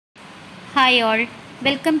Hi all,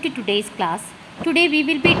 welcome to today's class. Today we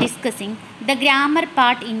will be discussing the grammar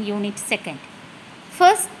part in unit 2nd.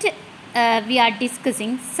 First we are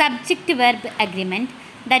discussing subject verb agreement,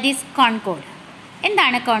 that is concord.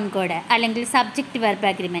 എന്താണ് concord അല്ലെങ്കിൽ subject verb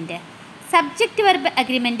agreement? Subject verb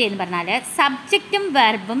agreement എന്ന് പറഞ്ഞാൽ സബ്ജക്റ്റും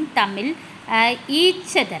വെർബും തമ്മിൽ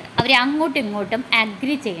each other അവർ അങ്ങോട്ടും ഇങ്ങോട്ടും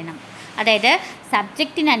agri ചെയ്യണം. അതായത്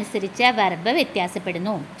സബ്ജക്റ്റിനനുസരിച്ച് verb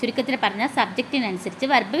വ്യത്യാസപ്പെടുന്നു. ചുരുക്കത്തിൽ പറഞ്ഞാൽ സബ്ജക്റ്റിനനുസരിച്ച്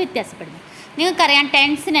വെർബ് വ്യത്യാസപ്പെടുന്നു. നിങ്ങൾക്കറിയാം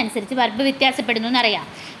ടെൻസിനനുസരിച്ച് വെർബ് വ്യത്യാസപ്പെടുന്നു എന്നറിയാം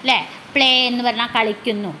അല്ലേ? പ്ലേ എന്ന് പറഞ്ഞാൽ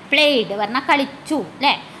കളിക്കുന്നു, പ്ലേഡ് പറഞ്ഞാൽ കളിച്ചു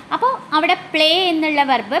അല്ലേ? അപ്പോൾ അവിടെ പ്ലേ എന്നുള്ള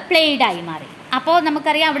വെർബ് പ്ലേഡായി മാറി. അപ്പോൾ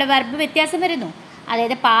നമുക്കറിയാം അവിടെ വെർബ് വ്യത്യാസം വരുന്നു.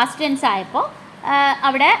 അതായത് പാസ്റ്റ് ടെൻസ് ആയപ്പോൾ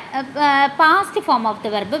അവിടെ past form of the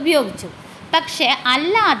verb ഉപയോഗിച്ചു. പക്ഷേ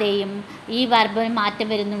അല്ലാതെയും ഈ വെർബിന് മാറ്റം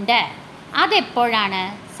വരുന്നുണ്ട്. അതെപ്പോഴാണ്?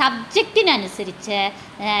 സബ്ജക്റ്റിനനുസരിച്ച്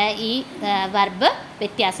ഈ വെർബ്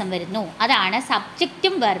വ്യത്യാസം വരുന്നു. അതാണ്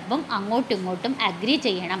സബ്ജക്റ്റും വെർബും അങ്ങോട്ടും ഇങ്ങോട്ടും അഗ്രി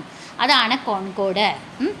ചെയ്യണം. അതാണ് കോൺകോഡ്.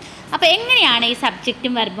 അപ്പോൾ എങ്ങനെയാണ് ഈ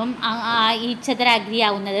സബ്ജക്റ്റും വെർബും ഈച്ച് അതർ അഗ്രി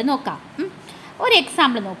ആവുന്നത് നോക്കാം. ഒരു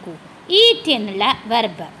എക്സാമ്പിൾ നോക്കൂ. ഈറ്റ് എന്നുള്ള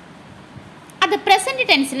വെർബ്, അത് പ്രസൻറ്റ്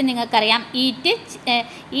ടെൻസിൽ നിങ്ങൾക്കറിയാം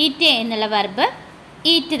ഈറ്റ് എന്നുള്ള വെർബ്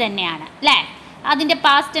ഈറ്റ് തന്നെയാണ് അല്ലേ? അതിൻ്റെ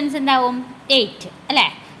പാസ്റ്റ് ടെൻസ് എന്താവും? എയ്റ്റ് അല്ലേ?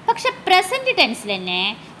 പക്ഷെ പ്രസൻറ്റ് ടെൻസിൽ തന്നെ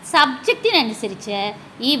സബ്ജക്റ്റിനനുസരിച്ച്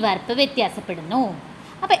ഈ വെർബ് വ്യത്യാസപ്പെടുന്നു.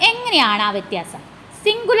 അപ്പോൾ എങ്ങനെയാണ് ആ വ്യത്യാസം?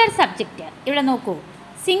 സിംഗുലർ സബ്ജക്റ്റ് ഇവിടെ നോക്കൂ.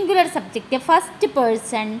 Singular subject first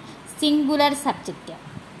person singular subject.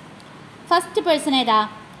 First person ഏതാ?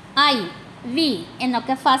 ഐ, വി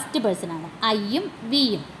എന്നൊക്കെ ഫസ്റ്റ് പേഴ്സണാണ്. ഐയും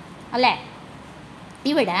വിയും അല്ലേ?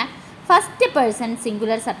 ഇവിടെ first person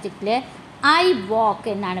singular സബ്ജക്റ്റിൽ I walk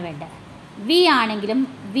എന്നാണ് വേണ്ടത്. വി ആണെങ്കിലും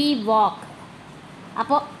വി വാക്ക്.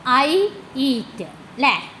 അപ്പോൾ ഐ ഈറ്റ്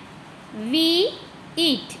അല്ലേ? വി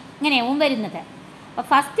ഈറ്റ് ഇങ്ങനെയാവും വരുന്നത്. അപ്പോൾ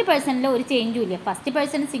ഫസ്റ്റ് പേഴ്സണിൽ ഒരു ചേഞ്ചും ഇല്ല. ഫസ്റ്റ്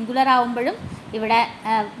പേഴ്സൺ സിംഗുലർ ആവുമ്പോഴും ഇവിടെ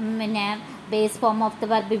പിന്നെ base form of the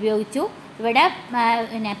verb ഉപയോഗിച്ചു. ഇവിടെ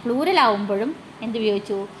പിന്നെ പ്ലൂറൽ ആവുമ്പോഴും എന്ത്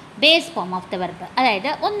ഉപയോഗിച്ചു? Base form of the verb. അതായത്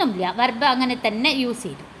ഒന്നുമില്ല, വെർബ് അങ്ങനെ തന്നെ യൂസ്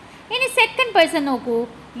ചെയ്തു. ഇനി സെക്കൻഡ് പേഴ്സൺ നോക്കൂ.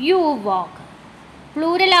 You walk.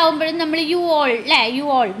 പ്ലൂറൽ ആവുമ്പോഴും നമ്മൾ യു ഓൾ അല്ലേ? യു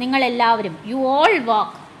ഓൾ, നിങ്ങളെല്ലാവരും, യു ഓൾ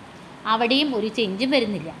വാക്ക്. അവിടെയും ഒരു ചേഞ്ചും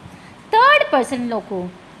വരുന്നില്ല. തേർഡ് പേഴ്സൺ നോക്കൂ.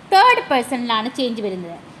 തേർഡ് പേഴ്സണിലാണ് ചേഞ്ച്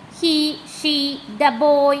വരുന്നത്. He, she, the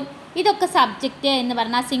boy. ഇതൊക്കെ സബ്ജക്റ്റ് എന്ന്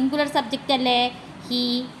പറഞ്ഞാൽ സിംഗുലർ സബ്ജക്റ്റ് അല്ലേ? He,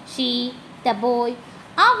 she, the boy.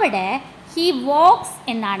 അവിടെ ഹി വാക്സ്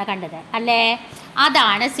എന്നാണ് കണ്ടത് അല്ലേ?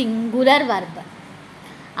 അതാണ് സിംഗുലർ വെർബ്.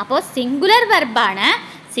 അപ്പോൾ സിംഗുലർ വെർബാണ്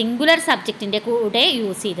സിംഗുലർ സബ്ജക്റ്റിൻ്റെ കൂടെ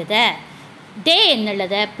യൂസ് ചെയ്തത്. ദേ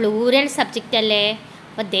എന്നുള്ളത് പ്ലൂറൽ സബ്ജക്റ്റ് അല്ലേ?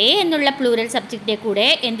 അപ്പോൾ ദേ എന്നുള്ള പ്ലൂറൽ സബ്ജക്റ്റിൻ്റെ കൂടെ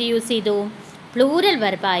എന്ത് യൂസ് ചെയ്തു? പ്ലൂറൽ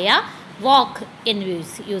വെർബായ വാക്ക് എന്ന്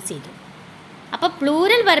യൂസ് ചെയ്തു. അപ്പോൾ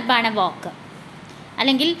പ്ലൂറൽ വെർബാണ് വാക്ക്.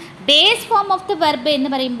 അല്ലെങ്കിൽ base form of the verb എന്ന്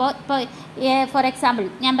പറയുമ്പോൾ ഇപ്പോൾ ഫോർ എക്സാമ്പിൾ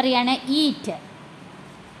ഞാൻ പറയുകയാണ് ഈറ്റ്.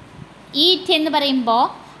 ഈറ്റ് എന്ന് പറയുമ്പോൾ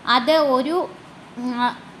അത്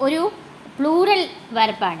ഒരു പ്ലൂറൽ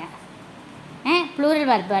വെർബാണ്. പ്ലൂറൽ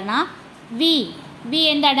വെർബ് പറഞ്ഞാൽ വി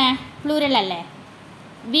എന്താണ്? പ്ലൂറൽ അല്ലേ?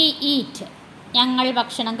 വി ഈറ്റ്, ഞങ്ങൾ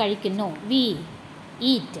ഭക്ഷണം കഴിക്കുന്നു. V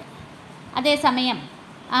eat. അതേസമയം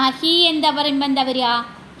ഹി എന്താ പറയുമ്പോൾ എന്താ വരിക?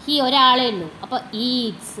 ഹി ഒരാളേ ഉള്ളൂ, അപ്പോൾ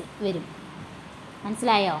ഈറ്റ്സ് വരും.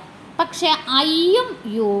 മനസ്സിലായോ? പക്ഷേ ഐയും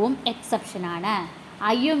യുവും എക്സെപ്ഷനാണ്.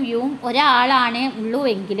 ഐയും യുവും ഒരാളാണ് ഉള്ളൂ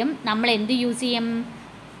എങ്കിലും നമ്മൾ എന്ത് യൂസ്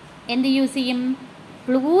ചെയ്യും?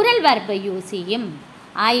 പ്ലൂറൽ വെർബ് യൂസ് ചെയ്യും.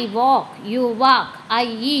 I walk, you walk, I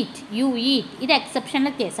eat, you eat. ഇത്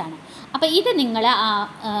എക്സെപ്ഷണൽ കേസാണ്. അപ്പോൾ ഇത് നിങ്ങൾ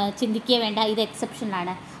ചിന്തിക്കുക വേണ്ട, ഇത്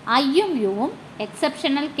എക്സെപ്ഷനാണ്. ഐയും യുവും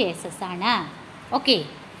എക്സെപ്ഷണൽ കേസസ് ആണ്. ഓക്കെ,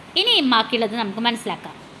 ഇനി ബാക്കിയുള്ളത് നമുക്ക്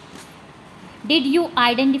മനസ്സിലാക്കാം. Did you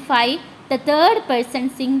identify the third person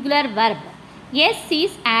singular verb? Yes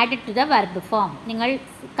is added to the verb form. നിങ്ങൾ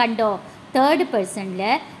കണ്ടോ? തേർഡ് പേഴ്സണിൽ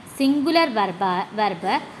സിംഗുലർ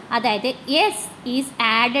വെർബ്, അതായത് yes is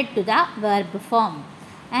added to the verb form.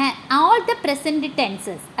 All the present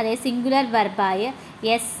tenses, അതായത് singular വെർബായ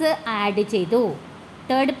yes add ചെയ്തു.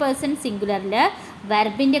 Third person സിംഗുലറിൽ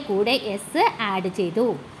വെർബിൻ്റെ കൂടെ yes add ചെയ്തു.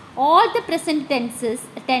 All the present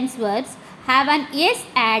tense verbs have an yes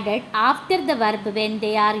added after the verb when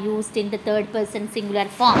they are used in the third person singular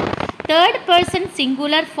form. Third person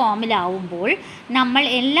singular ഫോമിലാവുമ്പോൾ നമ്മൾ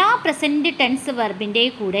എല്ലാ present tense വെർബിൻ്റെ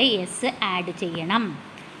കൂടെ yes add ചെയ്യണം.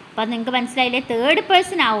 അപ്പോൾ നിങ്ങൾക്ക് മനസ്സിലായില്ലേ? Third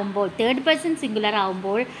person singular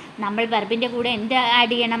ആവുമ്പോൾ നമ്മൾ വെർബിൻ്റെ കൂടെ എന്ത്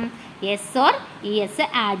ആഡ് ചെയ്യണം? Yes or E S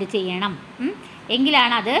add ചെയ്യണം.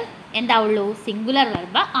 എങ്കിലാണ് അത് എന്താവുള്ളൂ? സിംഗുലർ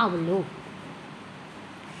വെർബ് ആവുള്ളൂ.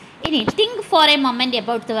 ഇനി think four A moment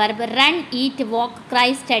about the verb run, eat, walk, cry,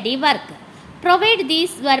 study, work. Provide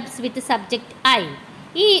these verbs with subject I.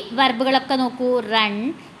 ഈ വെർബുകളൊക്കെ നോക്കൂ. Run,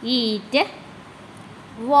 eat,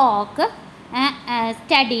 walk,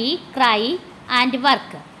 study, cry and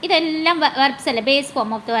work. ഇതെല്ലാം verbs അല്ലേ, base form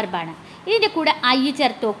of the വെർബാണ്. ഇതിൻ്റെ കൂടെ I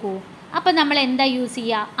ചേർത്ത് നോക്കൂ. അപ്പോൾ നമ്മൾ എന്താ യൂസ്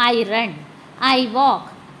ചെയ്യുക? I run, I walk,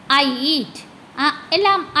 I eat.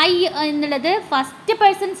 എല്ലാം ഐ എന്നുള്ളത് ഫസ്റ്റ്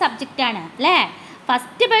പേഴ്സൺ സബ്ജക്റ്റാണ് അല്ലേ.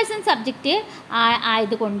 ഫസ്റ്റ് പേഴ്സൺ സബ്ജക്റ്റ്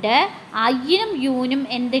ആയതുകൊണ്ട് ഐനും യൂനും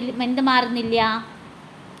എന്ത് മാറുന്നില്ല?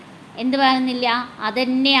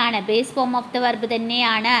 അതുതന്നെയാണ്, base form of the verb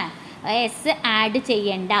തന്നെയാണ്. എസ് ആഡ്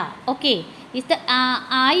ചെയ്യണ്ട. Okay,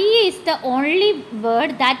 I is the only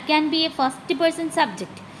word that can be A first person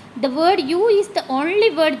subject. The word you is the only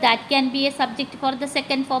word that can be a subject for the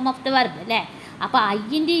second form of the verb അല്ലേ. അപ്പോൾ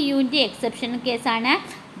ഐൻ്റെ യുവിൻ്റെ exception കേസാണ്.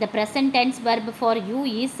 The present tense verb for you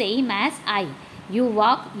is same as I. You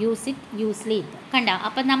walk, you sit, you sleep. കണ്ട,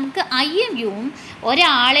 അപ്പം നമുക്ക് ഐയും യുവും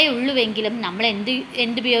ഒരാളെ ഉള്ളുവെങ്കിലും നമ്മൾ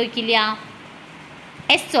എന്ത് ഉപയോഗിക്കില്ല?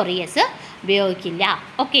 എസ് ഉപയോഗിക്കില്ല.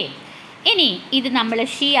 ഓക്കെ, ഇനി ഇത് നമ്മൾ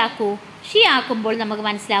ഷീ ആക്കുമ്പോൾ നമുക്ക്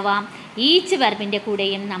മനസ്സിലാവാം, ഈച്ച് വെർബിൻ്റെ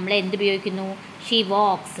കൂടെയും നമ്മൾ ഉപയോഗിക്കുന്നു? She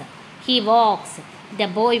wax, he wax, the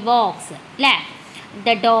boy wax അല്ലേ. ദ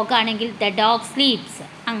ഡോഗ് ആണെങ്കിൽ ദ ഡോഗ് സ്ലീപ്സ്.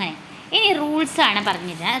 അങ്ങനെ. ഇനി റൂൾസാണ്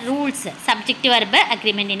പറഞ്ഞത്. റൂൾസ്, സബ്ജക്റ്റ് വെർബ്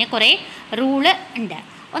അഗ്രിമെൻറ്റിന് കുറേ റൂള് ഉണ്ട്.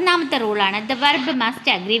 ഒന്നാമത്തെ റൂളാണ് the verb must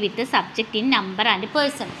agree with subject in number and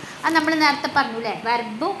person. അത് നമ്മൾ നേരത്തെ പറഞ്ഞു അല്ലേ,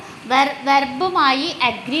 വെർബുമായി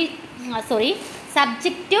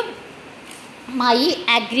സബ്ജക്റ്റുമായി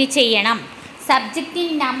അഗ്രി ചെയ്യണം. സബ്ജക്റ്റിൻ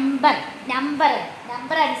നമ്പർ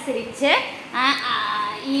അനുസരിച്ച്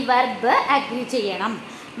ഈ വെർബ് അഗ്രി ചെയ്യണം.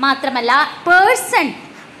 മാത്രമല്ല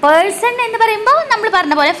പേഴ്സൺ എന്ന് പറയുമ്പോൾ നമ്മൾ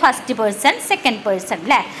പറഞ്ഞ പോലെ ഫസ്റ്റ് പേഴ്സൺ, സെക്കൻഡ് പേഴ്സൺ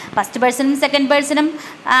അല്ലേ. ഫസ്റ്റ് പേഴ്സണും സെക്കൻഡ് പേഴ്സണും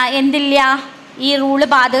എന്തില്ല, ഈ റൂള്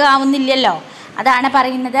ബാധകമാവുന്നില്ലല്ലോ. അതാണ്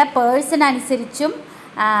പറയുന്നത്. പേഴ്സൺ അനുസരിച്ചും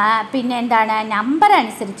പിന്നെ എന്താണ്, നമ്പർ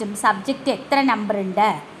അനുസരിച്ചും സബ്ജക്റ്റ് എത്ര നമ്പർ ഉണ്ട്,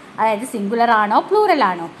 അതായത് സിംഗുലർ ആണോ പ്ലൂറൽ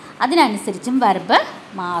ആണോ, അതിനനുസരിച്ചും വെർബ്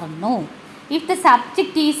മാറുന്നു. If the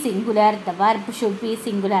subject is singular the verb should be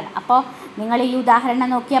singular. അപ്പോൾ നിങ്ങൾ ഈ ഉദാഹരണം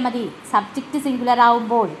നോക്കിയാൽ മതി. സബ്ജക്റ്റ് സിംഗുലർ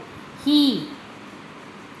ആവുമ്പോൾ ഹീ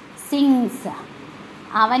സിങ്സ്,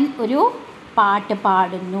 അവൻ ഒരു പാട്ട്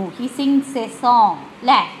പാടുന്നു. ഹി സിങ്സ് എ സോങ്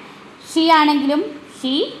അല്ലേ. ഷീ ആണെങ്കിലും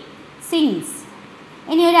ഷീ സിങ്സ്.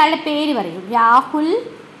 ഇനി ഒരാളുടെ പേര് പറയും, Rahul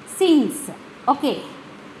sings. Okay,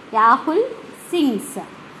 Rahul sings.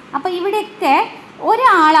 അപ്പോൾ ഇവിടെയൊക്കെ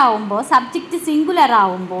ഒരാളാവുമ്പോൾ സബ്ജക്റ്റ് സിംഗുലർ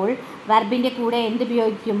ആവുമ്പോൾ വെർബിൻ്റെ കൂടെ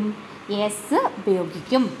ഉപയോഗിക്കും? എസ്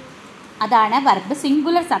ഉപയോഗിക്കും. അതാണ് വെർബ്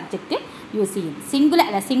സിംഗുലർ സബ്ജക്റ്റ് യൂസ് ചെയ്യും.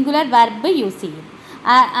 സിംഗുലർ വെർബ് യൂസ് ചെയ്യും.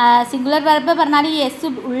 സിംഗുലർ വെർബ് പറഞ്ഞാൽ ഈ എസ്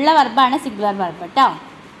ഉള്ള വെർബാണ് സിംഗുലർ വെർബ് കേട്ടോ.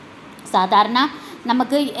 സാധാരണ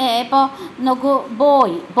നമുക്ക് ഇപ്പോൾ നോക്കൂ,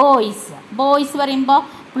 ബോയ്സ് പറയുമ്പോൾ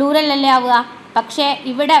പ്ലൂറൽ അല്ലേ ആവുക. പക്ഷേ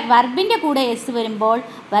ഇവിടെ വെർബിൻ്റെ കൂടെ എസ് വരുമ്പോൾ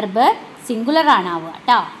വെർബ് സിംഗുലർ ആണ് ആവുക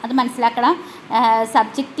കേട്ടോ. അത് മനസ്സിലാക്കണം.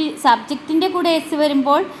 സബ്ജക്റ്റിൻ്റെ കൂടെ എസ്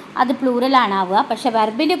വരുമ്പോൾ അത് പ്ലൂറൽ ആണ് ആവുക. പക്ഷേ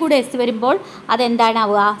വെർബിൻ്റെ കൂടെ എസ് വരുമ്പോൾ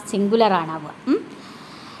അതെന്താണാവുക? സിംഗുലർ ആണാവുക.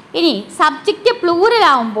 ഇനി സബ്ജക്റ്റ് പ്ലൂറൽ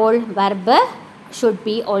ആവുമ്പോൾ verb should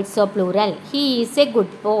be also plural. He is A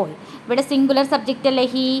good boy. ഇവിടെ സിംഗുലർ സബ്ജക്റ്റ് അല്ലേ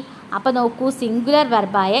ഹീ. അപ്പോൾ നോക്കൂ, സിംഗുലർ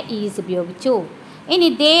വെർബായ ഈസ് ഉപയോഗിച്ചു. ഇനി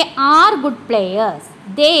ദേ ആർ ഗുഡ് പ്ലേയേഴ്സ്.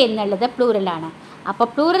 ദേ എന്നുള്ളത് പ്ലൂറലാണ്. അപ്പോൾ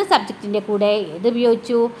പ്ലൂറൽ സബ്ജക്റ്റിൻ്റെ കൂടെ ഏത്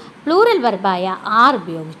ഉപയോഗിച്ചു? പ്ലൂറൽ വെർബായ ആർ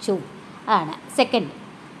ഉപയോഗിച്ചു. ആണ് second.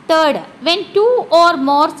 Third, when 2 or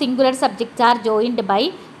more singular subjects R joined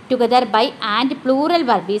together by and plural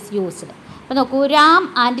verb is used. അപ്പോൾ നോക്കൂ, രാം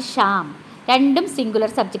ആൻഡ് ഷ്യാം രണ്ടും സിംഗുലർ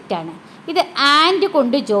സബ്ജക്റ്റാണ്. ഇത് ആൻഡ്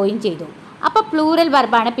കൊണ്ട് ജോയിൻ ചെയ്തു. അപ്പോൾ പ്ലൂറൽ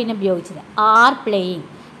വെർബാണ് പിന്നെ ഉപയോഗിച്ചത്, ആർ പ്ലേയിങ്.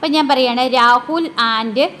 അപ്പം ഞാൻ പറയുകയാണ്, രാഹുൽ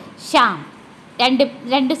ആൻഡ് ശ്യാം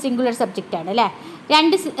രണ്ട് സിംഗുലർ സബ്ജക്റ്റാണ് അല്ലേ.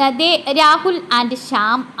 Rahul and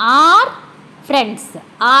Shyam are friends,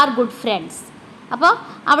 are good friends. അപ്പോൾ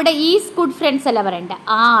അവിടെ ഈസ് ഗുഡ് ഫ്രണ്ട്സ് അല്ല പറയണ്ട,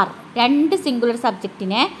 ആർ. രണ്ട് സിംഗുലർ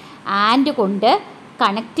സബ്ജക്റ്റിനെ ആൻഡ് കൊണ്ട്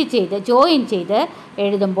കണക്റ്റ് ചെയ്ത് ജോയിൻ ചെയ്ത്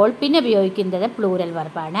എഴുതുമ്പോൾ പിന്നെ ഉപയോഗിക്കുന്നത് പ്ലൂറൽ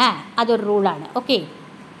വെർബാണ്. അതൊരു റൂളാണ്. Okay.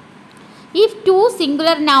 If 2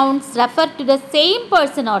 singular nouns refer to the same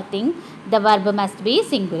person or thing the verb must be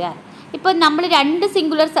singular. ഇപ്പോൾ നമ്മൾ 2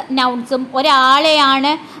 സിംഗുലർ നൗൺസും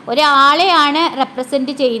ഒരാളെയാണ്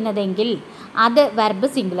റെപ്രസെൻറ്റ് ചെയ്യുന്നതെങ്കിൽ അത് വെർബ്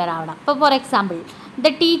സിംഗുലർ ആവണം. ഇപ്പോൾ for example the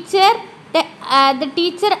teacher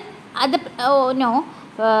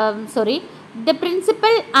the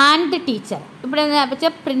principal and the teacher. ഇവിടെ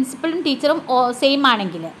വെച്ചാൽ പ്രിൻസിപ്പളും ടീച്ചറും സെയിം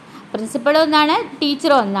ആണെങ്കിൽ, പ്രിൻസിപ്പൾ ഒന്നാണ്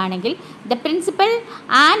ടീച്ചറും ഒന്നാണെങ്കിൽ the principal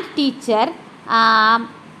and teacher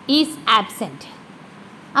is absent.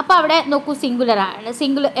 അപ്പോൾ അവിടെ നോക്കൂ,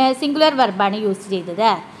 സിംഗുലർ വെർബാണ് യൂസ് ചെയ്തത്.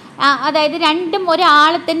 അതായത് രണ്ടും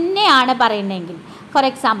ഒരാൾ തന്നെയാണ് പറയുന്നതെങ്കിൽ, for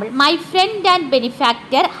example my friend and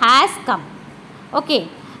benefactor has come. Okay,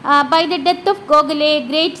 by the death of Gokhale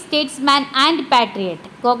great statesman and patriot.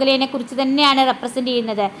 ഗോഖലേനെ കുറിച്ച് തന്നെയാണ് റെപ്രസെൻ്റ്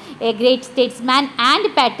ചെയ്യുന്നത്. A great statesman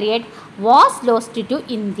and patriot was lost to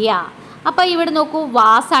India. അപ്പോൾ ഇവിടെ നോക്കൂ,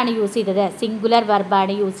 വാസാണ് യൂസ് ചെയ്തത്, സിംഗുലർ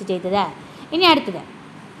വെർബാണ് യൂസ് ചെയ്തത്. ഇനി അടുത്തത്,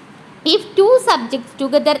 if to subjects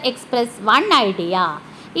together express one idea.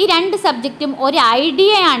 ഈ രണ്ട് സബ്ജക്റ്റും ഒരു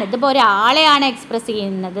ഐഡിയയാണ്, ഇതിപ്പോൾ ഒരാളെയാണ് എക്സ്പ്രസ്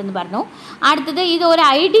ചെയ്യുന്നത് എന്ന് പറഞ്ഞു. അടുത്തത്, ഇത് ഒരു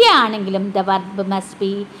ഐഡിയ ആണെങ്കിലും the verb must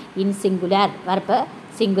be in singular, verb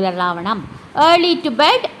സിംഗുലറിലാവണം. Early to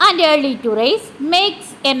bed and early to rice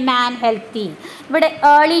makes a man healthy. ഇവിടെ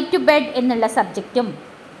ഏർലി ടു ബെഡ് എന്നുള്ള സബ്ജക്റ്റും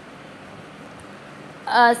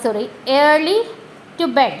ഏർലി ടു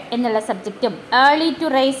ബെഡ് എന്നുള്ള സബ്ജക്റ്റും ഏർലി ടു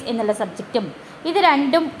റൈസ് എന്നുള്ള സബ്ജക്റ്റും ഇത്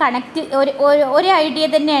രണ്ടും കണക്റ്റ് ഒരു ഐഡിയ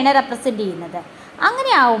തന്നെയാണ് റെപ്രസെൻ്റ് ചെയ്യുന്നത്.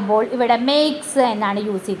 അങ്ങനെ ആവുമ്പോൾ ഇവിടെ മേക്സ് എന്നാണ്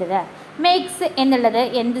യൂസ് ചെയ്തത്. മേക്സ് എന്നുള്ളത്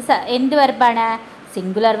എന്ത് വെർബാണ്?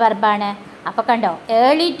 സിംഗുലർ വെർബാണ്. അപ്പോൾ കണ്ടോ,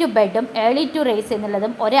 early to ബെഡും early to rice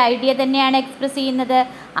എന്നുള്ളതും ഒരു ഐഡിയ തന്നെയാണ് എക്സ്പ്രസ് ചെയ്യുന്നത്.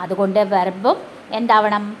 അതുകൊണ്ട് വെർബും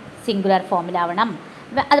എന്താവണം? സിംഗുലർ ഫോമിലാവണം.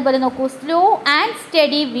 അതുപോലെ നോക്കൂ, slow and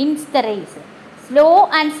steady wins the race. Slow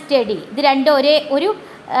and study ഇത് രണ്ടും ഒരു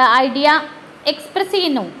ഐഡിയ എക്സ്പ്രസ്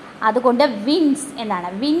ചെയ്യുന്നു. അതുകൊണ്ട് വിൻസ് എന്നാണ്.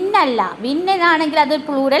 വിന്നല്ല, വിൻ എന്നാണെങ്കിൽ അതൊരു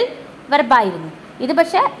പ്ലൂറൽ വെർബായിരുന്നു. ഇത്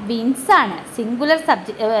പക്ഷേ വിൻസാണ്,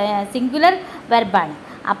 സിംഗുലർ വെർബാണ്.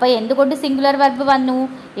 അപ്പോൾ എന്തുകൊണ്ട് സിംഗുലർ വെർബ് വന്നു?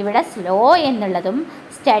 ഇവിടെ സ്ലോ എന്നുള്ളതും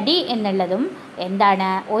സ്റ്റഡി എന്നുള്ളതും എന്താണ്?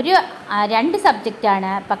 രണ്ട്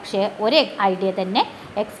സബ്ജക്റ്റാണ്, പക്ഷേ ഒരു ഐഡിയ തന്നെ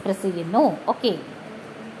എക്സ്പ്രസ് ചെയ്യുന്നു. ഓക്കെ.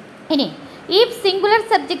 ഇനി if singular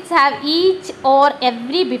subjects have each or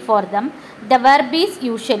every before them, the verb is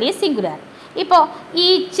usually singular. ഇപ്പോൾ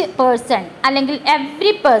ഈച്ച് പേഴ്സൺ അല്ലെങ്കിൽ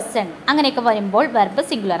എവ്രി പേഴ്സൺ അങ്ങനെയൊക്കെ വരുമ്പോൾ വെർബ്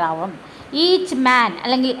സിംഗുലർ ആവും. ഈച്ച് മാൻ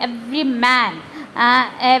അല്ലെങ്കിൽ എവ്രി മാൻ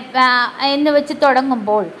എന്ന് വെച്ച്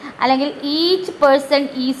തുടങ്ങുമ്പോൾ, അല്ലെങ്കിൽ each person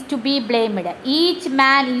is to B blamed, each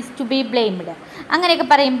man is to B blamed അങ്ങനെയൊക്കെ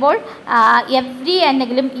പറയുമ്പോൾ എവ്രി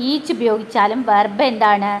എന്നെങ്കിലും ഈച്ച് ഉപയോഗിച്ചാലും വെർബ്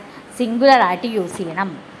എന്താണ്? സിംഗുലർ ആയിട്ട് യൂസ്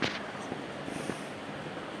ചെയ്യണം.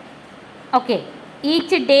 Okay.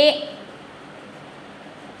 Each day,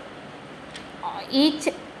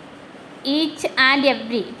 each and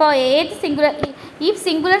every. ഇപ്പോൾ ഏത് if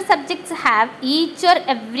singular subjects have each or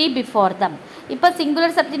every before dum. ഇപ്പോൾ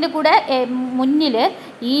സിംഗുലർ സബ്ജക്റ്റിൻ്റെ കൂടെ മുന്നിൽ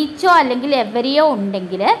ഈച്ചോ അല്ലെങ്കിൽ എവരിയോ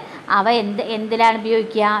ഉണ്ടെങ്കിൽ അവ എന്തിലാണ്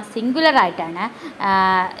ഉപയോഗിക്കുക? സിംഗുലറായിട്ടാണ്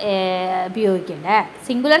ഉപയോഗിക്കേണ്ടത്.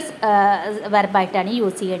 സിംഗുലർ വെർബായിട്ടാണ്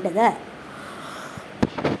യൂസ് ചെയ്യേണ്ടത്.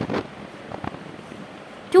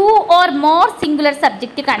 Two or more singular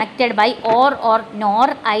subject connected by or nor,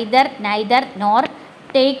 either, neither, nor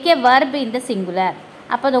take a verb in the singular.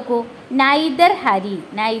 അപ്പോൾ നോക്കൂ, neither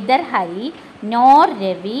Hari nor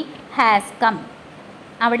Ravi has come.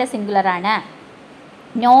 അവിടെ സിംഗുലറാണ്.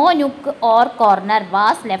 No nook or corner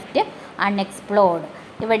was left unexplored.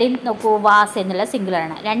 ഇവിടെ നോക്കൂ, was എന്നുള്ള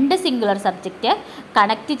സിംഗുലറാണ്. രണ്ട് singular subject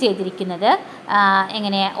connect ചെയ്തിരിക്കുന്നത്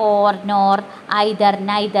എങ്ങനെ? Or, nor, either,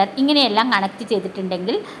 neither ഇങ്ങനെയെല്ലാം കണക്റ്റ്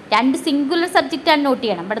ചെയ്തിട്ടുണ്ടെങ്കിൽ രണ്ട് സിംഗുലർ സബ്ജക്റ്റാണ് നോട്ട്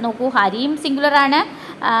ചെയ്യണം. ഇവിടെ നോക്കൂ, ഹരിയും സിംഗുലറാണ്,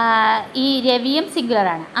 ഈ രവിയും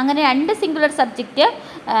സിംഗുലറാണ്. അങ്ങനെ രണ്ട് സിംഗുലർ സബ്ജക്റ്റ്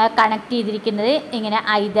കണക്റ്റ് ചെയ്തിരിക്കുന്നത് ഇങ്ങനെ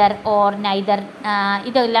ഐദർ, ഓർ, നൈദർ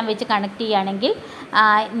ഇതെല്ലാം വെച്ച് കണക്റ്റ് ചെയ്യുകയാണെങ്കിൽ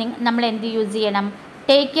നമ്മൾ എന്ത് യൂസ് ചെയ്യണം?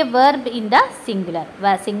 Take A verb in the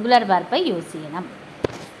singular verb use ചെയ്യണം.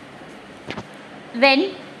 When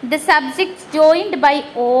the subjects joined by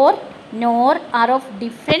or, nor are of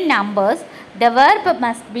different numbers, the verb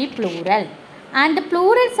must be plural and the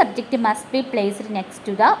plural subject must be placed next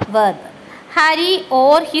to the verb. Hari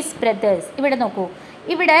or his brothers. ഇവിടെ നോക്കൂ,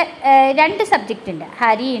 ഇവിടെ രണ്ട് subject ഉണ്ട്,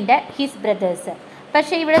 ഹരി ഉണ്ട്, his brother's.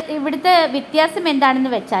 പക്ഷേ ഇവിടുത്തെ വ്യത്യാസം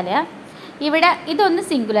എന്താണെന്ന് വെച്ചാൽ ഇവിടെ ഇതൊന്ന്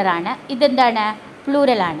സിംഗുലറാണ്, ഇതെന്താണ്?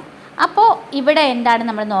 പ്ലൂറലാണ്. അപ്പോൾ ഇവിടെ എന്താണ്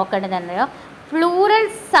നമ്മൾ നോക്കേണ്ടതെന്നറിയോ? Plural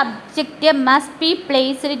subject must be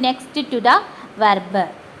placed next to the verb.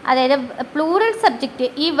 അതായത് പ്ലൂറൽ സബ്ജക്റ്റ്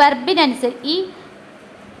ഈ വെർബിനനുസരിച്ച്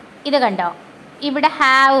ഇത് കണ്ടോ, ഇവിടെ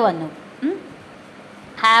ഹാവ് വന്നു.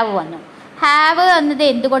 ഹാവ് വന്നത്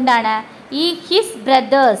എന്തുകൊണ്ടാണ്? ഈ ഹിസ്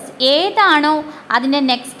ബ്രദേഴ്സ് ഏതാണോ അതിൻ്റെ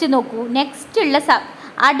നെക്സ്റ്റ് നോക്കൂ, നെക്സ്റ്റുള്ള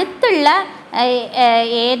അടുത്തുള്ള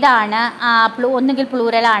ഏതാണ്? ഒന്നുകിൽ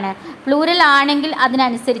പ്ലൂറൽ ആണെങ്കിൽ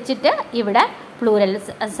അതിനനുസരിച്ചിട്ട് ഇവിടെ പ്ലൂറൽ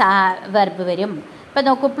വെർബ് വരും. ഇപ്പം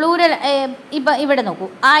നോക്കൂ, പ്ലൂറൽ ഇപ്പം ഇവിടെ നോക്കൂ,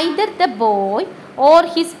 either the boy or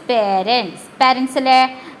his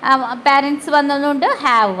parents വന്നതുകൊണ്ട്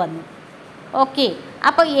ഹാവ് വന്നു. ഓക്കെ.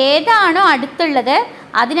 അപ്പോൾ ഏതാണോ അടുത്തുള്ളത്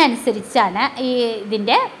അതിനനുസരിച്ചാണ്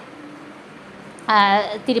ഇതിൻ്റെ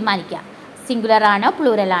തീരുമാനിക്കുക, സിംഗുലറാണോ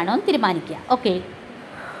പ്ലൂറലാണോ എന്ന് തീരുമാനിക്കുക. Okay.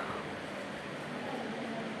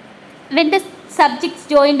 When the subjects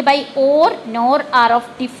joined by or, nor are of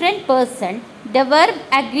different person, the verb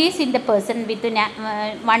agrees in the person with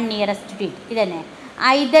one nearest to it. ഇതന്നെ.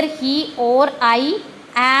 Either he or I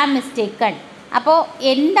am mistaken. അപ്പോൾ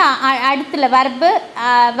എന്താ അടുത്തുള്ള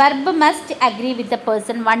verb must agree with the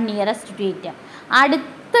person one nearest to it.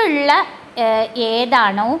 അടുത്തുള്ള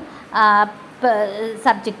ഏതാണോ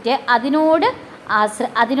subject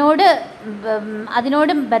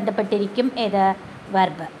അതിനോട് ബന്ധപ്പെട്ടിരിക്കും ഏത്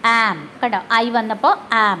verb. ആം കേട്ടോ, I വന്നപ്പോൾ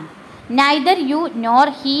ആം. Neither U nor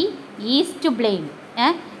he is to blame.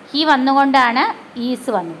 He വന്നുകൊണ്ടാണ് is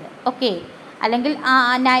വന്നത്. ഓക്കെ, അല്ലെങ്കിൽ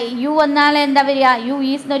യു വന്നാൽ എന്താ വരിക? യു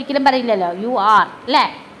ഈസ് എന്ന് ഒരിക്കലും പറയില്ലല്ലോ, യു ആർ അല്ലേ.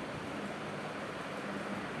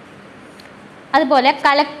 അതുപോലെ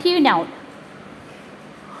collective noun.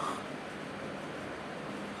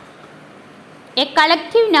 A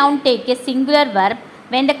collective noun take A singular verb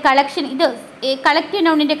when the collection. ഇത് കളക്റ്റീവ്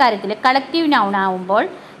നൗണിൻ്റെ കാര്യത്തിൽ കളക്റ്റീവ് നൗൺ ആവുമ്പോൾ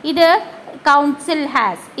ഇത് കൗൺസിൽ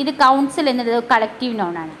ഹാസ്. ഇത് കൗൺസിൽ എന്നത് കളക്റ്റീവ്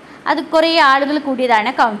നൗണാണ്. അത് കുറേ ആളുകൾ കൂടിയതാണ്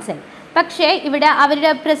കൗൺസിൽ. പക്ഷേ ഇവിടെ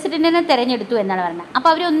അവരുടെ പ്രസിഡൻറ്റിനെ തിരഞ്ഞെടുത്തു എന്നാണ് പറഞ്ഞത്. അപ്പോൾ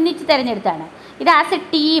അവർ ഒന്നിച്ച് തിരഞ്ഞെടുത്താണ്. ഇത് ആസ് എ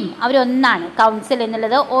ടീം അവരൊന്നാണ്. കൗൺസിൽ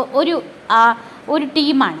എന്നുള്ളത് ഒരു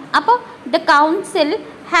ടീമാണ്. അപ്പോൾ ദ കൗൺസിൽ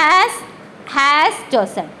ഹാസ്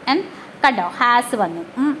ചോസൺ. കണ്ടോ, ഹാസ് വന്നു.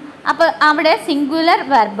 അപ്പോൾ അവിടെ സിംഗുലർ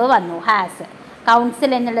വെർബ് വന്നു, ഹാസ്.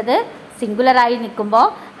 കൗൺസിൽ എന്നുള്ളത് സിംഗുലറായി നിൽക്കുമ്പോൾ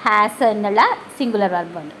ഹാസ് എന്നുള്ള സിംഗുലർ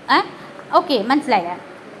വെർബ് വന്നു. ഓക്കെ, മനസ്സിലായ?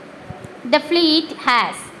 The fleet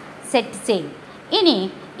has set sale. ഇനി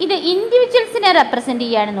ഇത് ഇൻഡിവിജ്വൽസിനെ റെപ്രസെൻറ്റ്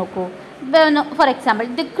ചെയ്യാണ്. നോക്കൂ, for example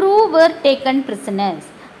the crew were taken prisoners.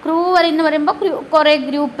 Crew എന്ന് പറയുമ്പോൾ കുറേ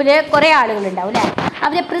ഗ്രൂപ്പിൽ കുറേ ആളുകളുണ്ടാവും അല്ലേ.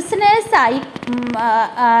 അവരെ പ്രിസണേഴ്സായി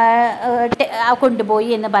കൊണ്ടുപോയി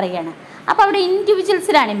എന്ന് പറയുകയാണ്. അപ്പോൾ അവിടെ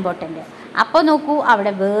ഇൻഡിവിജ്വൽസിലാണ് ഇമ്പോർട്ടൻറ്റ്. അപ്പോൾ നോക്കൂ,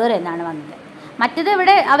 അവിടെ വേറെ എന്നാണ് വന്നത്. മറ്റത്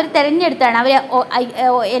ഇവിടെ അവർ തിരഞ്ഞെടുത്താണ്. അവർ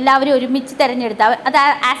എല്ലാവരും ഒരുമിച്ച് തിരഞ്ഞെടുത്ത, അത്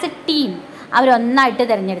ആസ് എ ടീം അവരൊന്നായിട്ട്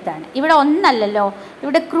തിരഞ്ഞെടുത്താണ്. ഇവിടെ ഒന്നല്ലല്ലോ,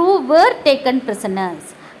 ഇവിടെ ക്രൂ വേർ ടേക്കൺ പ്രിസണേഴ്സ്.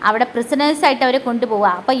 അവിടെ പ്രിസണേഴ്സായിട്ട് അവരെ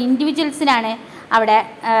കൊണ്ടുപോവുക. അപ്പോൾ ഇൻഡിവിജ്വൽസിനാണ് അവിടെ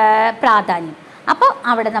പ്രാധാന്യം. അപ്പോൾ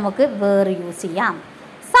അവിടെ നമുക്ക് വേർ യൂസ് ചെയ്യാം.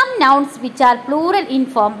 Some nouns which are plural in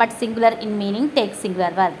form but singular in meaning take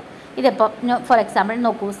singular verb. ഇതിപ്പോൾ ഫോർ എക്സാമ്പിൾ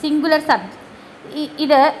നോക്കൂ, സിംഗുലർ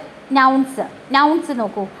ഇത് നൗൺസ്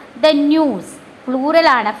നോക്കൂ. ദ ന്യൂസ്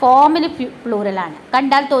പ്ലൂറലാണ്, ഫോമിൽ പ്ലൂറലാണ്,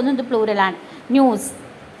 കണ്ടാൽ തോന്നുന്നത് പ്ലൂറലാണ്. News,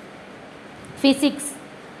 physics.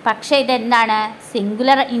 പക്ഷേ ഇതെന്താണ്?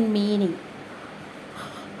 Singular in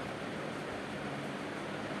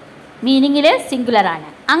മീനിങ്ങിൽ സിംഗുലറാണ്.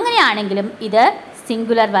 അങ്ങനെയാണെങ്കിലും ഇത്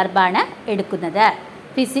സിംഗുലർ വെർബാണ് എടുക്കുന്നത്.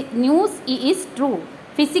 News is true.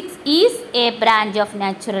 Physics is A branch of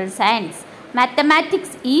natural science.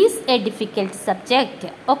 Mathematics is A difficult subject.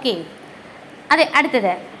 Okay, അതെ.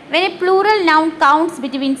 അടുത്തത്, when A plural noun counts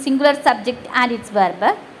between singular subject and it's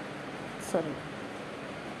verb.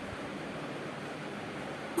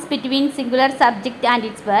 between singular subject and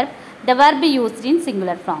its verb, the verb used in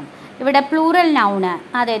singular form. ഇവിടെ plural noun,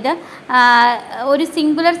 അതായത് ഒരു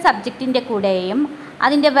singular സബ്ജക്റ്റിൻ്റെ കൂടെയും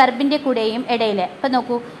അതിൻ്റെ വെർബിൻ്റെ കൂടെയും ഇടയിൽ. ഇപ്പം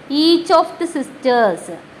നോക്കൂ, ഈച്ച് ഓഫ് ദി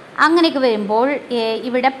സിസ്റ്റേഴ്സ് അങ്ങനെയൊക്കെ വരുമ്പോൾ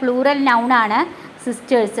ഇവിടെ പ്ലൂറൽ നൗണാണ്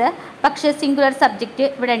സിസ്റ്റേഴ്സ്. പക്ഷേ സിംഗുലർ സബ്ജക്റ്റ്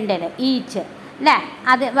ഇവിടെ ഉണ്ടല്ലോ, ഈച്ച് അല്ലേ.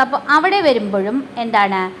 അത് അപ്പോൾ അവിടെ വരുമ്പോഴും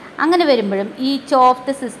എന്താണ്? അങ്ങനെ വരുമ്പോഴും each of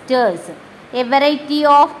the sisters, A variety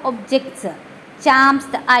of objects,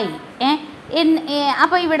 charms the I.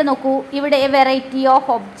 അപ്പോൾ ഇവിടെ നോക്കൂ, ഇവിടെ A variety of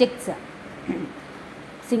objects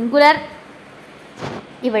singular.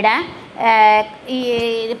 ഇവിടെ ഈ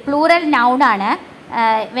plural നൗണാണ്.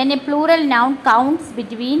 When A plural noun counts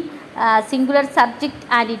between singular subject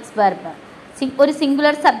and it's verb. ഒരു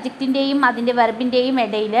സിംഗുലർ സബ്ജക്റ്റിൻ്റെയും അതിൻ്റെ വെർബിൻ്റെയും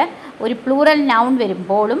ഇടയിൽ ഒരു പ്ലൂറൽ നൗൺ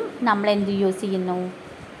വരുമ്പോഴും നമ്മൾ എന്ത് യൂസ് ചെയ്യുന്നു?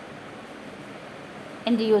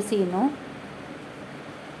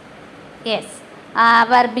 Yes,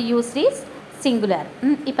 verb used is singular.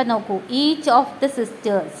 ഇപ്പം നോക്കൂ, ഈച്ച് ഓഫ് ദ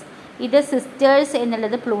സിസ്റ്റേഴ്സ്. ഇത് സിസ്റ്റേഴ്സ്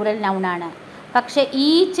എന്നുള്ളത് പ്ലൂറൽ നൗണാണ്. പക്ഷേ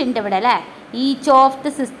ഈച്ച് ഉണ്ട് ഇവിടെ അല്ലേ. ഈച്ച് ഓഫ് ദ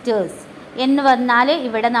സിസ്റ്റേഴ്സ് എന്ന് വന്നാൽ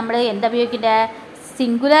ഇവിടെ നമ്മൾ എന്താ ഉപയോഗിക്കേണ്ടത്?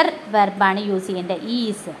 സിംഗുലർ വെർബാണ് യൂസ് ചെയ്യേണ്ടത്,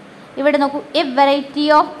 ഈസ്. ഇവിടെ നോക്കൂ, A variety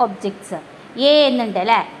of objects. A എന്നുണ്ട്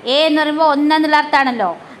അല്ലേ. എ എന്ന് പറയുമ്പോൾ ഒന്നെന്നുള്ള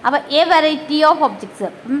അർത്ഥമാണല്ലോ. അപ്പോൾ എ വെറൈറ്റി ഓഫ് ഒബ്ജക്ട്സ്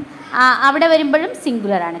അവിടെ വരുമ്പോഴും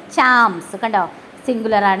സിംഗുലറാണ്. ചാംസ് കണ്ടോ,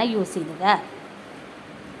 സിംഗുലറാണ് യൂസ് ചെയ്തത്.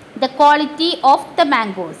 The quality of the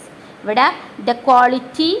mangoes. ഇവിടെ the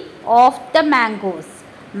quality of the mangoes.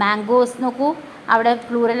 Mangoes നോക്കൂ, അവിടെ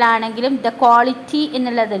പ്ലൂറൽ ആണെങ്കിലും ദ ക്വാളിറ്റി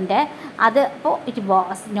എന്നുള്ളതുണ്ട്. അത് അപ്പോൾ it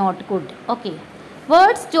was not good. Okay,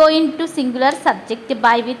 words join to singular subject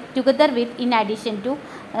by with, together with, in addition to.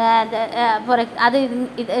 അത്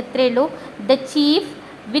എത്രയേ ഉള്ളൂ. The chief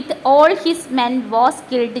with all his men was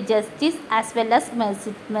killed justice as well as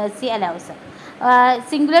Mercy allows.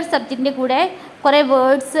 Singular സബ്ജക്റ്റിൻ്റെ കൂടെ കുറേ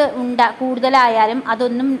words കൂടുതലായാലും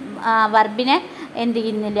അതൊന്നും വെർബിനെ എന്ത്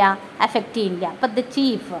ചെയ്യുന്നില്ല, affect ചെയ്യുന്നില്ല. അപ്പോൾ the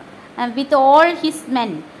chief with all his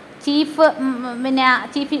men. Chief പിന്നെ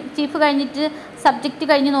ചീഫ് കഴിഞ്ഞിട്ട് സബ്ജക്റ്റ്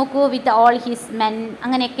കഴിഞ്ഞ് നോക്കൂ, വിത്ത് ഓൾ ഹിസ് മെൻ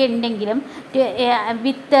അങ്ങനെയൊക്കെ ഉണ്ടെങ്കിലും,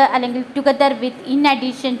 വിത്ത് അല്ലെങ്കിൽ together with, in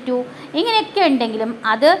addition to, ഇങ്ങനെയൊക്കെ ഉണ്ടെങ്കിലും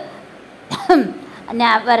അത്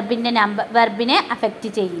വെർബിനെ അഫക്റ്റ്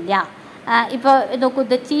ചെയ്യില്ല. ഇപ്പോൾ നോക്കൂ,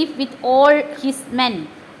 the chief with all his men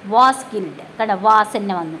was killed. കേട്ടോ, വാസ്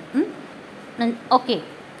തന്നെ വന്നു. ഓക്കെ,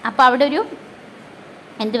 അപ്പോൾ അവിടെ ഒരു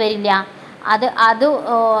എന്ത് വരില്ല,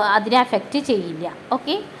 അതിനെ അഫക്റ്റ് ചെയ്യില്ല.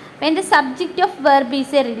 Okay, when the subject of verb is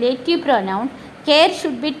a relative pronoun, care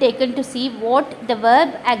should be taken to see that the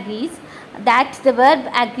verb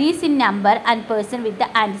agrees in number and person with the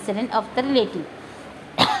antecedent of the relative.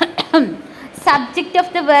 Subject of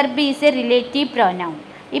the verb is a relative pronoun.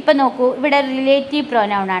 ഇപ്പോൾ നോക്കൂ, ഇവിടെ relative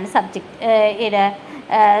pronoun ആണ് subject.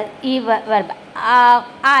 ഈ verb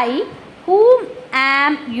I ഹൂം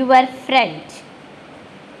am your friend.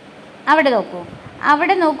 അവിടെ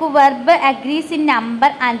നോക്കൂ verb agrees in number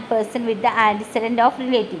and person with the ആൻറ്റിസെഡൻറ്റ് of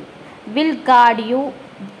relative. Will guard U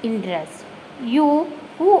interest. You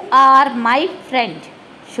who are my friend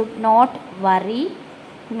should not worry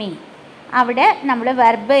me. അവിടെ നമ്മൾ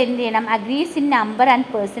verb എന്ത് ചെയ്യണം, agrees in number and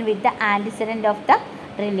person with the ആൻറ്റിസെഡൻറ്റ് of the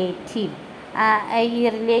relative. ഈ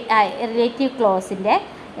relative ക്ലോസിൻ്റെ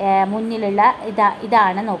മുന്നിലുള്ള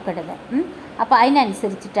ഇതാണ് നോക്കേണ്ടത്. അപ്പോൾ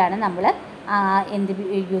അതിനനുസരിച്ചിട്ടാണ് നമ്മൾ എന്ത്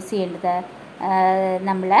യൂസ് ചെയ്യേണ്ടത്,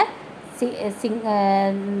 നമ്മൾ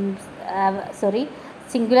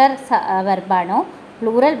സിംഗുലർ വെർബാണോ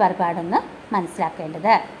പ്ലൂറൽ വെർബാണോ എന്ന്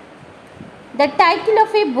മനസ്സിലാക്കേണ്ടത്. The title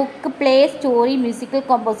of a book, play, story, musical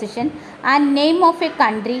composition and name of a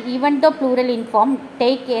country, even though plural in form,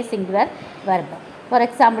 take a singular verb. For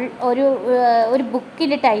example, ഒരു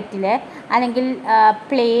ബുക്കിൻ്റെ ടൈറ്റിൽ അല്ലെങ്കിൽ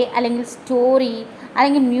പ്ലേ അല്ലെങ്കിൽ സ്റ്റോറി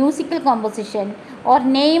അല്ലെങ്കിൽ musical composition or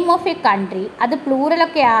name of A country, അത്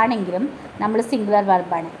പ്ലൂറലൊക്കെ ആണെങ്കിലും നമ്മൾ singular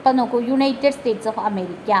വെർബാണ്. ഇപ്പോൾ നോക്കൂ, യുണൈറ്റഡ് സ്റ്റേറ്റ്സ് ഓഫ്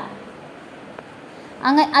അമേരിക്ക,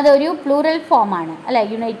 അതൊരു പ്ലൂറൽ ഫോമാണ് അല്ലേ,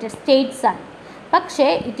 യുണൈറ്റഡ് സ്റ്റേറ്റ്സ് ആണ്. പക്ഷേ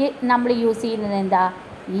നമ്മൾ യൂസ് ചെയ്യുന്നത് എന്താ,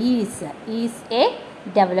 is A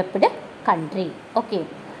developed country. Okay,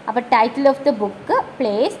 അപ്പോൾ title of the book,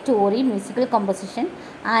 play, story, musical composition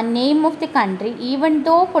and name of the country even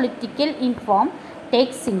though political in form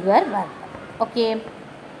take singular verb. Okay,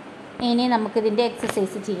 ഇനി നമുക്കിതിൻ്റെ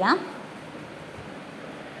എക്സസൈസ് ചെയ്യാം.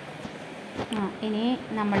 ഇനി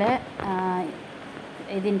നമ്മൾ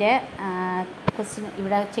ഇതിൻ്റെ ക്വസ്റ്റ്യൻ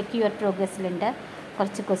ഇവിടെ ചെക്ക് യുവർ പ്രോഗ്രസ്സിലുണ്ട്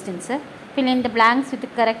കുറച്ച് questions. fill in the blanks with the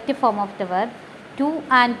correct form of the verb 2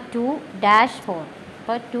 and 2 dash 4.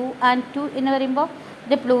 അപ്പോൾ 2 and 2 എന്ന് പറയുമ്പോൾ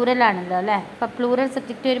ഇത് പ്ലൂറൽ ആണല്ലോ അല്ലേ. അപ്പോൾ പ്ലൂറൽ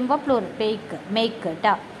സബ്ജക്റ്റ് വരുമ്പോൾ പ്ലൂറൽ മേക്ക്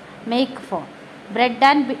കേട്ടോ, make four. Bread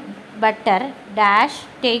and butter dash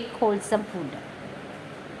take wholesome food.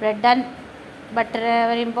 Bread and butter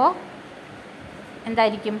പറയുമ്പോൾ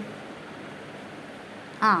എന്തായിരിക്കും,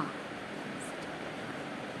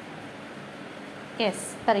 യെസ്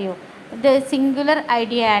പറയൂ. ഇത് സിംഗുലർ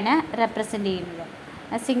ഐഡിയ ആണ് റെപ്രസെൻ്റ് ചെയ്യുന്നത്.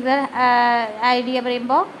 സിംഗുലർ ഐഡിയ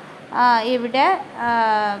പറയുമ്പോൾ ഇവിടെ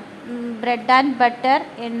ബ്രെഡ് ആൻഡ് ബട്ടർ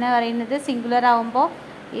എന്ന് പറയുന്നത് സിംഗുലർ ആകുമ്പോൾ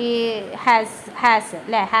ഈ ഹാസ്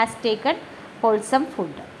അല്ലേ, has taken wholesome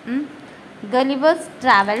food. Gulliver's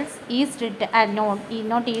travels is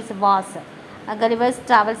not is was. Gulliver's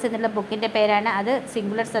travels എന്നുള്ള ബുക്കിൻ്റെ പേരാണ്, അത്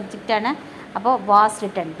സിംഗുലർ സബ്ജക്റ്റാണ്. അപ്പോൾ was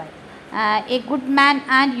written by. A good man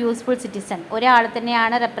and useful citizen, ഒരാൾ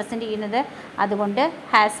തന്നെയാണ് റെപ്രസെൻ്റ് ചെയ്യുന്നത്, അതുകൊണ്ട്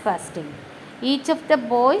has fasting. Each of the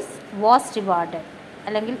boys was rewarded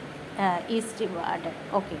അല്ലെങ്കിൽ ഈസ് റിവാർഡഡ്.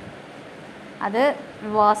 ഓക്കെ, അത്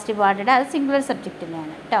വാസ് റിവാർഡഡ്, അത് സിംഗുലർ സബ്ജക്റ്റ്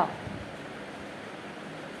തന്നെയാണ് കേട്ടോ.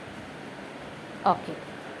 ഓക്കെ.